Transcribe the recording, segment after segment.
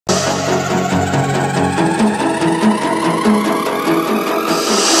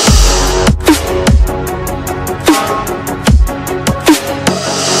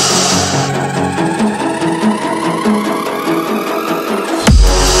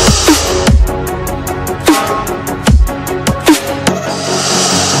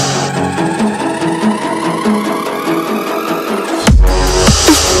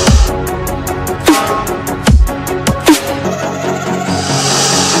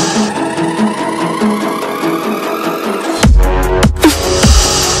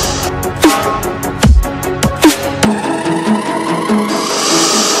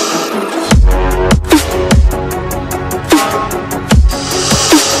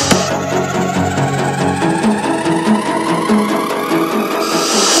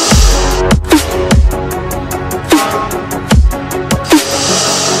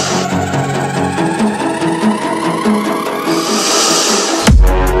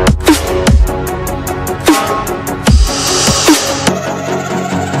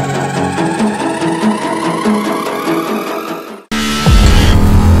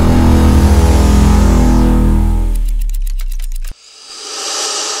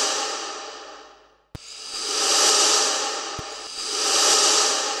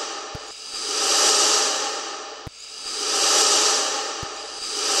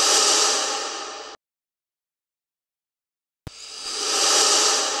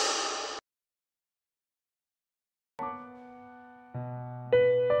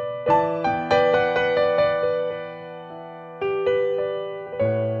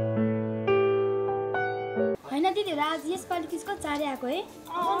यसपालि किसको चारे आएको है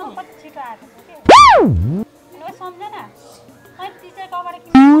कति छिटो आएको छ के अनि सम्झेन मैले टिचर कबाट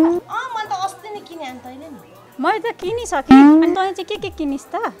किने मैले त अस्ति नै किने अनि तैँले नि मैले त किनिसकेँ अनि तैँ चाहिँ के किनिस्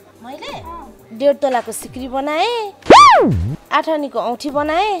त मैले 1.5 तोलाको सिक्री बनाएँ 8 आनीको औँठी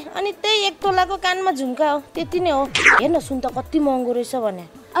बनाएँ अनि त्यही 1 तोलाको कानमा झुम्का हो त्यति नै हो हेर्न सुन त कति महँगो रहेछ भने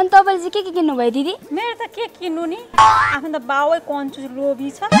अनि तपाईले चाहिँ के किन्नु भयो दिदी मेरो त के किन्नु नि आफ्नो त बाउै कन्जु लोभी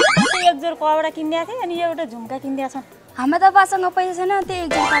छ त्यो एक जोर कपडा किनिदिएको थिएँ अनि एउटा झुम्का किनिदिएको छ हाम्रो त बासँग पैसा छैन त्यही एक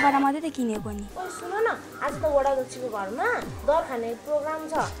जोर कपडा मात्रै त किनेको नि ओ सुन न आज त वडा दक्षिणको घरमा दर खाने प्रोग्राम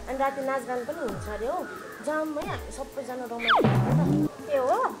छ अनि राति नाचगान पनि हुन्छ अरे हो जाम है हामी सबैजना रमाइलो ए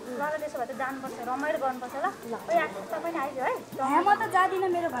हो ल त्यसो भए त जानुपर्छ रमाइलो गर्नुपर्छ ल ओइ आज तपाईँ आइज है म त जादिनँ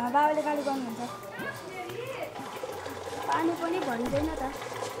मेरो घरमा बाबाले गाली गर्नुहुन्छ पानी पनि भरिँदैन त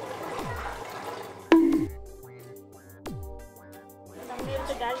मेरो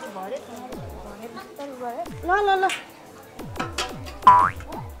त गाडी भरे ल ल ल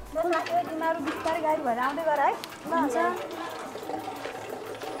तिमीहरू बिस्तारै गाडी भएर आउँदै गर है हुन्छ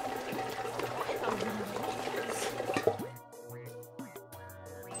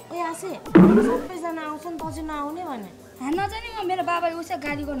ए आसे सबैजना आउँछन् त चाहिँ नआउने भने नजाने म मेरो बाबाले उसै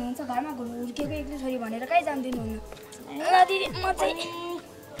गाली गर्नुहुन्छ घरमा हुर्केको एक्लै छोरी भनेर कहीँ जान्दिनुहुन्न दिदी म चाहिँ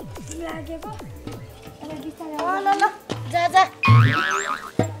लागेको ल ल जा जा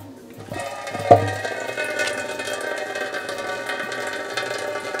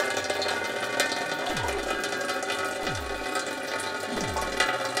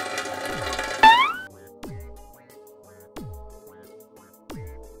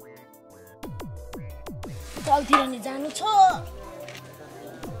चलतिर नि जानु छ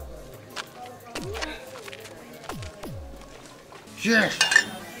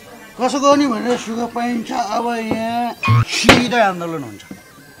कसो गर्ने भनेर सुख पाइन्छ अब यहाँ सिधै आन्दोलन हुन्छ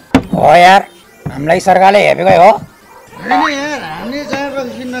हो यार हामीलाई सरकारले हेपेकै हो होइन यार हामीले जहाँ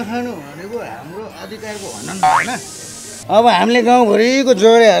रक्सी नखानु भनेको हाम्रो अधिकारको भन्न भएन अब हामीले गाउँभरिको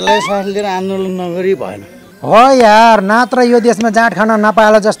जोडेहरूलाई साथ लिएर आन्दोलन नगरी भएन हो यार नत्र यो देशमा जाँड खान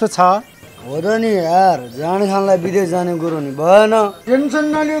नपाएला जस्तो छ हो त नि यार जाँड खानलाई विदेश जाने कुरो नि भएन टेन्सन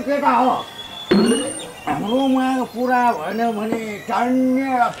नलियो केटा हो हाम्रो माग पुरा भएन भने टन्ने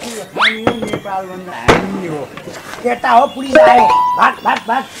रक्सी खाने नेपालभन्दा हामी हो केटा हो पुलिस आयो भाग भाग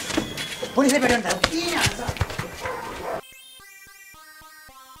भाग पुलिसले भेट्यो नि त किन हान्छ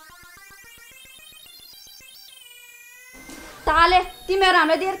ताले तिमीहरू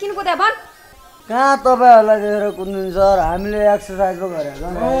हामीलाई दिएर किन कुद्या भन् कहाँ तपाईँहरूलाई देखेर कुद्नु सर हामीले एक्सर्साइज पो गरेको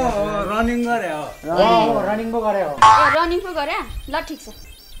रनिङ गरे हो रनिङ पो गरे हो रनिङ पो गरे ल ठिक छ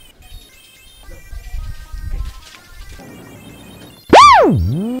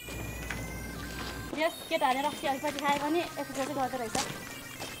यस केटाहरूले रक्सी अलिकति खायो भने एक्सर्साइज गर्दो रहेछ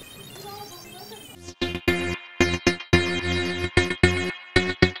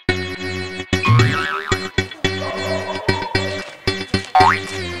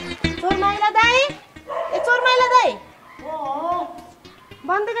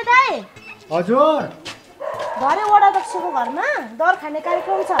बन्देको दाइ हजुर भरे वडा दक्षको घरमा दर खाने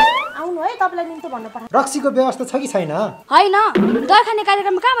कार्यक्रम छ आउनु है तपाईँलाई निम्तो भन्नु पर्छ रक्सीको व्यवस्था छ कि छैन होइन दर खाने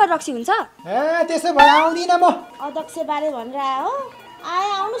कार्यक्रममा कहाँबाट रक्सी हुन्छ ए त्यसो भए आउँदिन म अध्यक्ष बारे भनेर आयो हो आए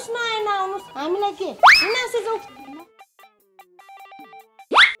आउनुस् न आएन आउनुस् हामीलाई के नासी जाउँ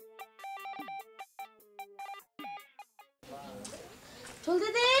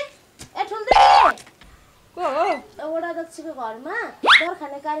ठुल्दिदी ए ठुल्दिदी को हो वडा दक्षको घरमा दर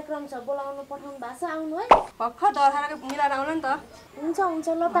खाने कार्यक्रम छ बोलाउनु पठाउनु भएको छ आउनु है भर्खर दर खानाको मिलाएर आउनु नि त हुन्छ हुन्छ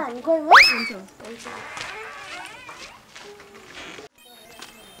ल त हामी गयौँ है हुन्छ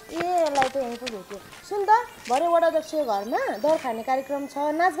ए यसलाई त यहीँ पो भेट्यो सुन त भरे वडा दक्षको घरमा दर खाने कार्यक्रम छ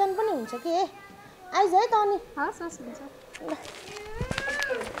नाचगान पनि हुन्छ के आइज है त अनि हस् हस् हुन्छ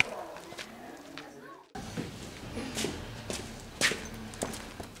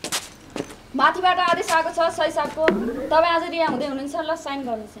माथिबाट आदेश आएको छ सही साहबको तपाईँ आज यहाँ हुँदै हुनुहुन्छ ल साइन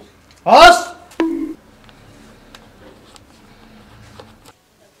गर्नुहोस् हस्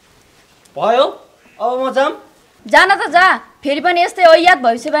भयो अब म जाम जान त जा फेरि पनि यस्तै ऐयात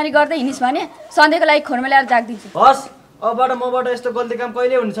भविष्यवाणी गर्दै हिँडिस् भने सधैँको लागि खोरमा ल्याएर जागिदिन्छु हस् अबबाट मबाट यस्तो गल्ती काम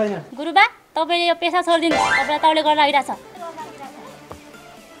कहिले हुने छैन गुरुबा तपाईँले यो पेसा छोडिदिनु तपाईँलाई तौले गर्न लागिरहेछ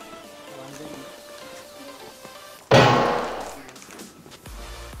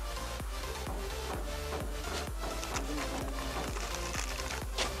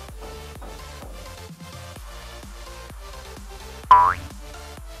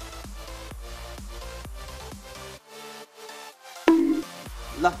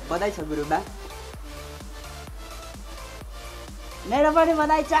ल बधाई छ गुरुबा मेरो पनि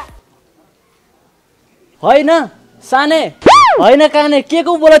बधाई छ होइन साने होइन काने के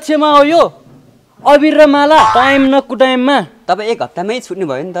को उपलक्ष्यमा हो यो अबिर र माला टाइम न कुटाइममा तपाईँ एक हप्तामै छुट्नु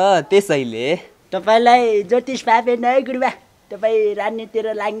भयो नि त त्यसैले तपाईँलाई ज्योतिष पापेन है गुरुबा तपाईँ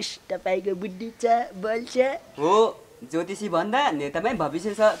राजनीतिर लाग्नुहोस् तपाईँको बुद्धि छ बल छ हो ज्योतिषी भन्दा नेतामै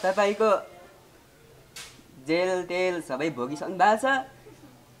भविष्य छ तपाईँको जेल तेल सबै भोगिसक्नु भएको छ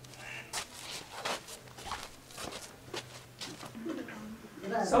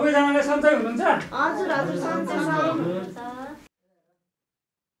सबैजनाले सन्चै हुनुहुन्छ हजुर हजुर सन्चै हुनुहुन्छ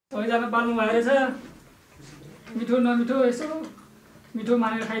सबैजना पाल्नु भएर छ मिठो नमिठो यसो मिठो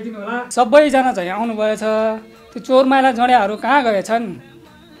मानेर खाइदिनु होला सबैजना चाहिँ आउनु भएछ त्यो चोर माइला जड्याहरू कहाँ गएछन्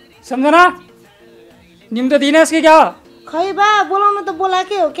सम्झना निम्तो दिनेस् कि क्या खै बा बोलाउनु त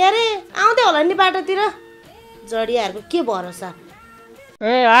बोलाकै हो क्या रे आउँदै होला नि बाटोतिर जडियाहरूको के भरोसा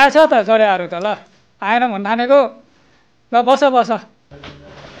ए आएछ त जड्याहरू त ल आएन भन्न ठानेको ल बस बस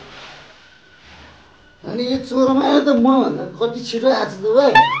अनि यो चोरमाया त मभन्दा कति छिटो आएको छ त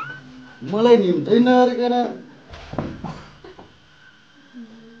भाइ मलाई निम्तै नगरिकन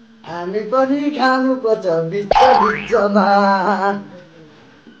हामी पनि खानुपर्छ बिच बिचमा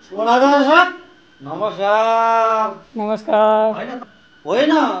नमस्कार नमस्कार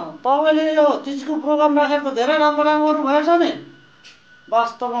होइन तपाईँले यो तिजको प्रोग्राम राखेको धेरै राम्रो काम गर्नुभएछ नि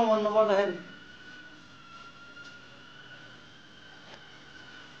वास्तवमा भन्नुपर्दाखेरि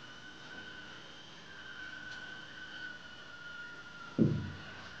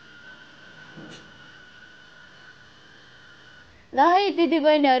ल है दिदी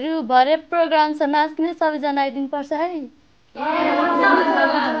बहिनीहरू भरे प्रोग्राम छ नाच्ने सबैजना आइदिनुपर्छ है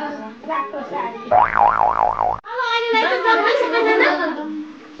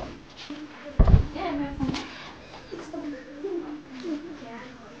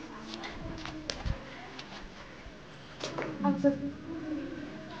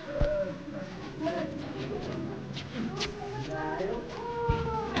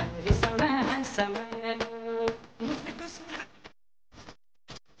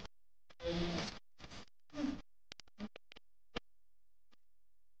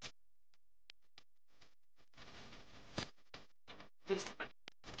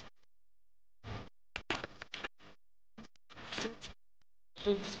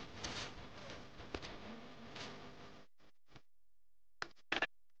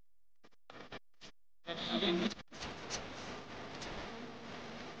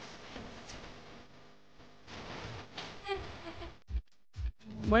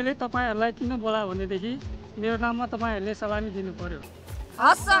मैले तपाईँहरूलाई किन बोलायो भनेदेखि मेरो नाममा तपाईँहरूले सलामी दिनु पर्यो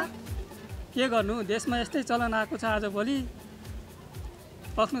हस् के गर्नु देशमा यस्तै चलन आएको छ आजभोलि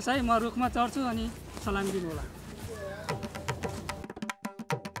बस्नुहोस् है म रुखमा चढ्छु अनि सलामी दिनु होला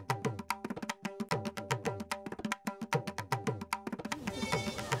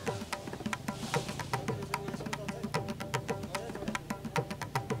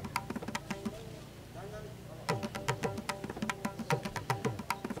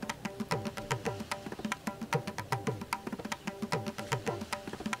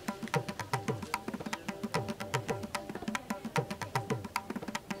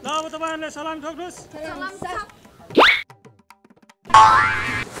अब तपाईँहरूले सलाम ठोक्नुहोस्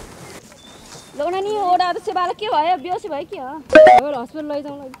लौना नि ओडा सेवाले के भयो बेहोसी भयो के हो हस्पिटल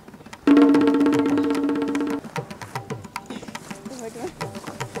लैजाउँ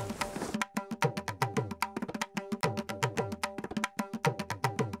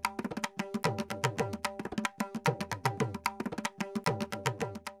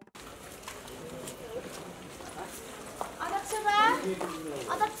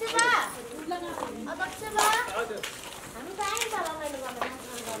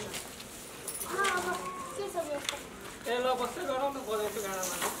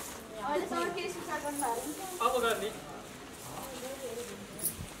अब गर्ने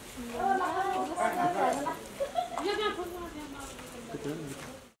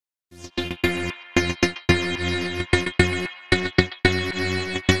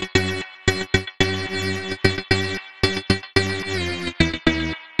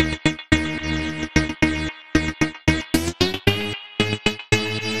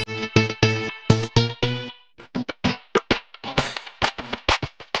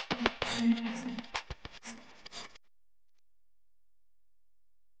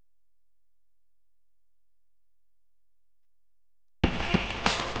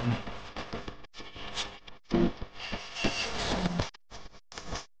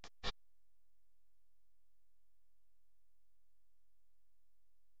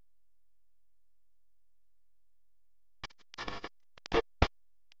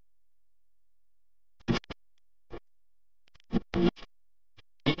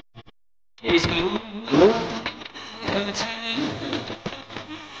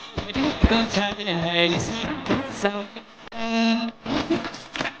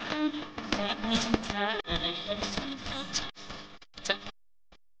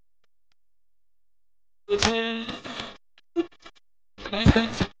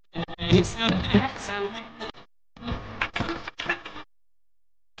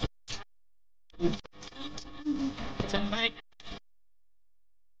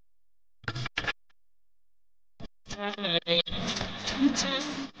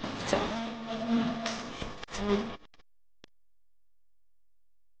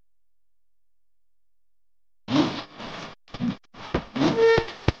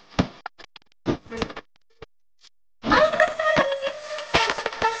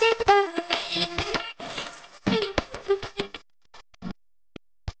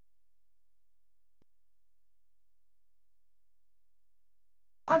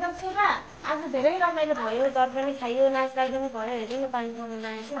आज धेरै रमाइलो भयो, दर पनि खाइयो, नाच गान पनि भयो, हेरि न पानी पर्नु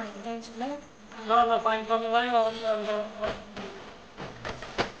लागेको पानी पर्नु लाग्यो।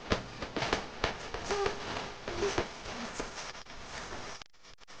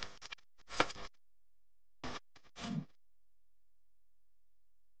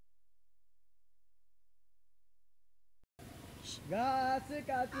 घाँस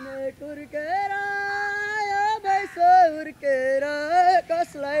काट्ने कुर्केर बैसो हुर्केर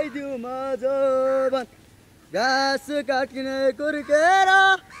कसलाई दिउँ म जोबन। घाँस काट्ने कुर्केर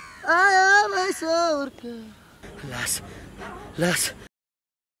आयो बैसो हुर्केर। लास लास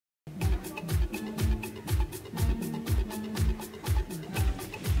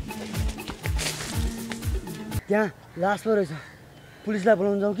त्यहाँ लास पो रहेछ। पुलिसलाई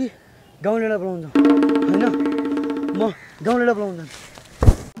बोलाउन जाउँ कि गाउँलेलाई बोलाउन जाउँ? होइन, म गाउँलेलाई बोलाउन जान्छु।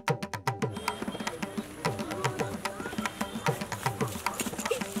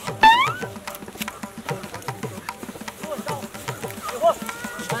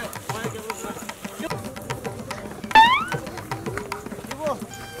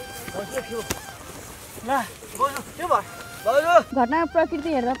 घटनाको प्रकृति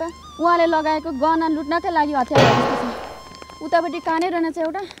हेर्दा त उहाँले लगाएको गहना लुट्नकै लागि हतियार छ। उतापट्टि कानै रहेछ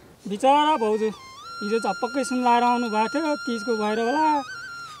एउटा। बिचरा भाउजू हिजो झपक्कै सुन लाएर आउनु भएको थियो, तिजको भएर होला।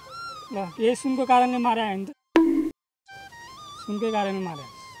 ल यही सुनको कारणले मारे होइन त, सुनकै कारणले मारे।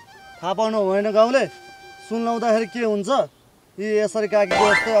 थाहा पाउनु भएन गाउँले, सुन लाउँदाखेरि के हुन्छ? यी यसरी काकीको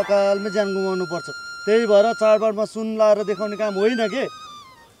जस्तै अकालमै ज्यान गुमाउनु पर्छ। त्यही भएर चाडबाडमा सुन लाएर देखाउने काम होइन के?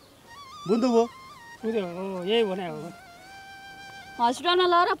 बुझ्नुभयो? बुझ्यो, हो यही भने हो। हस्पिटलमा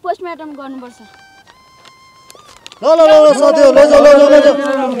लगेर पोस्टमार्टम गर्नुपर्छ। ल ल ल साथी हो, लैजाऊ लैजाऊ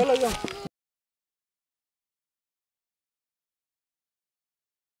लैजाऊ।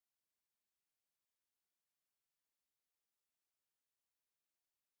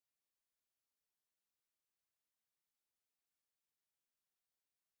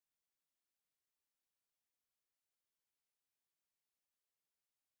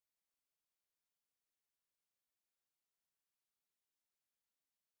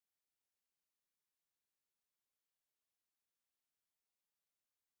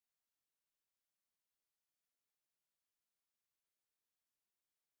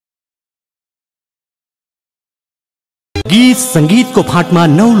 गीत संगीतको फाँटमा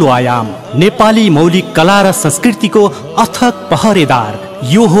नौलो आयाम, नेपाली मौलिक कला र संस्कृतिको अथक पहरेदार।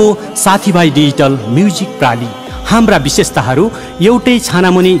 यो हो साथीभाइ डिजिटल म्युजिक प्राली। हाम्रा विशेषताहरू एउटै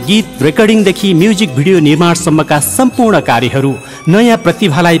छानामुनि गीत रेकर्डिङदेखि म्युजिक भिडियो निर्माणसम्मका सम्पूर्ण कार्यहरू, नयाँ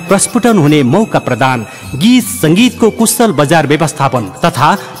प्रतिभालाई प्रस्फुटन हुने मौका प्रदान, गीत संगीतको कुशल बजार व्यवस्थापन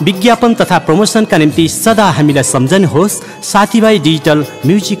तथा विज्ञापन तथा प्रमोसनका निम्ति सदा हामीलाई सम्झनुहोस् साथीभाइ डिजिटल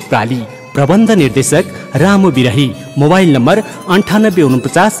म्युजिक प्राली। प्रबन्ध निर्देशक रामु बिरही। Mobile number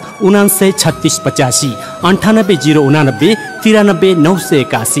 9849 99 36 85, 98 089 93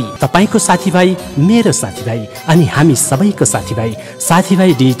 981। तपाईको साथीभाइ मेरो साथीभाइ अनि हामी सबैको साथीभाइ,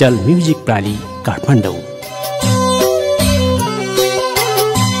 साथीभाइ डिजिटल म्युजिक प्राली, काठमाडौँ।